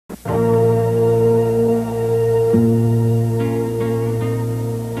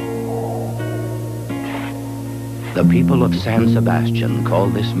The people of San Sebastian call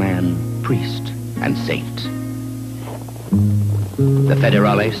this man priest and saint. The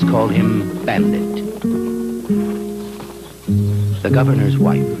federales call him bandit. The governor's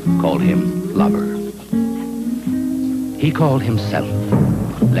wife called him lover. He called himself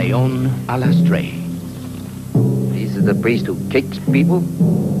Leon Alastre. This is the priest who kicks people?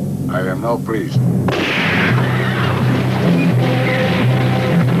 I am no priest.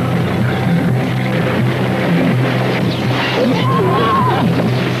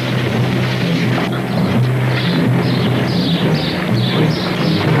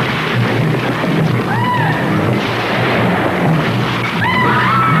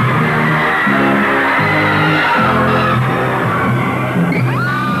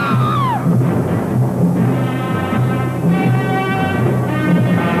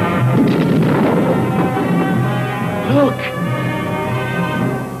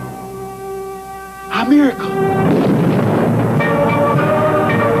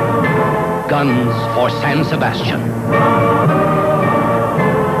 Guns for San Sebastian.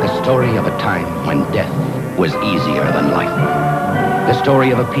 The story of a time when death was easier than life. The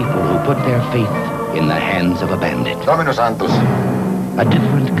story of a people who put their faith in the hands of a bandit. Domino Santos. A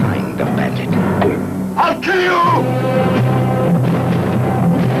different kind of bandit. I'll kill you!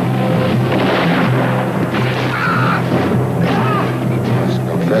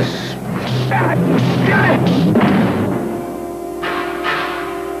 Confess.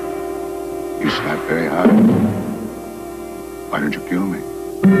 You snap very hard. Why don't you kill me?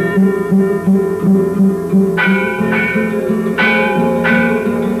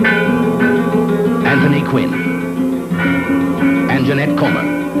 Anthony Quinn. Anjanette Comer.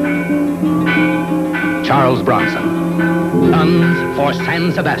 Charles Bronson. Guns for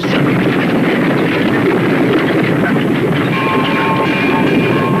San Sebastian.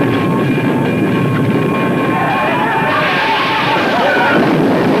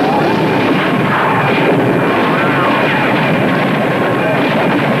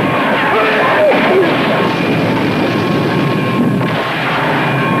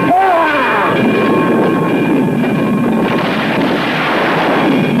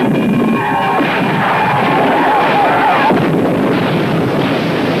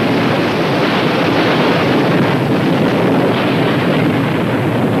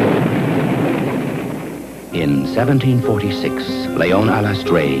 In 1746, Leon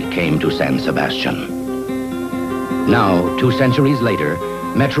Alastre came to San Sebastian. Now, 2 centuries later,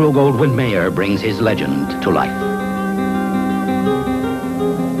 Metro Goldwyn Mayer brings his legend to life.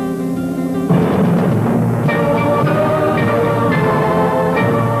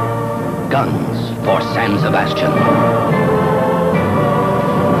 Guns for San Sebastian.